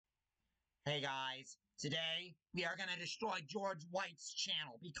Hey guys, today we are gonna destroy George White's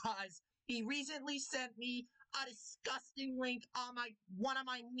channel because he recently sent me a disgusting link on one of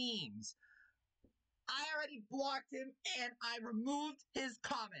my memes. I already blocked him and I removed his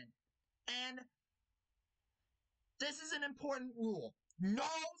comment. And this is an important rule. No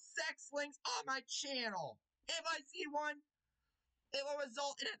sex links on my channel. If I see one, it will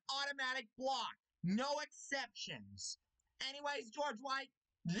result in an automatic block. No exceptions. Anyways, George White,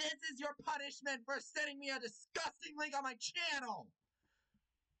 this is your punishment for sending me a disgusting link on my channel!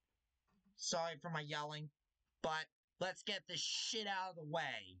 Sorry for my yelling, but let's get this shit out of the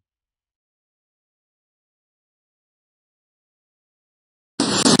way.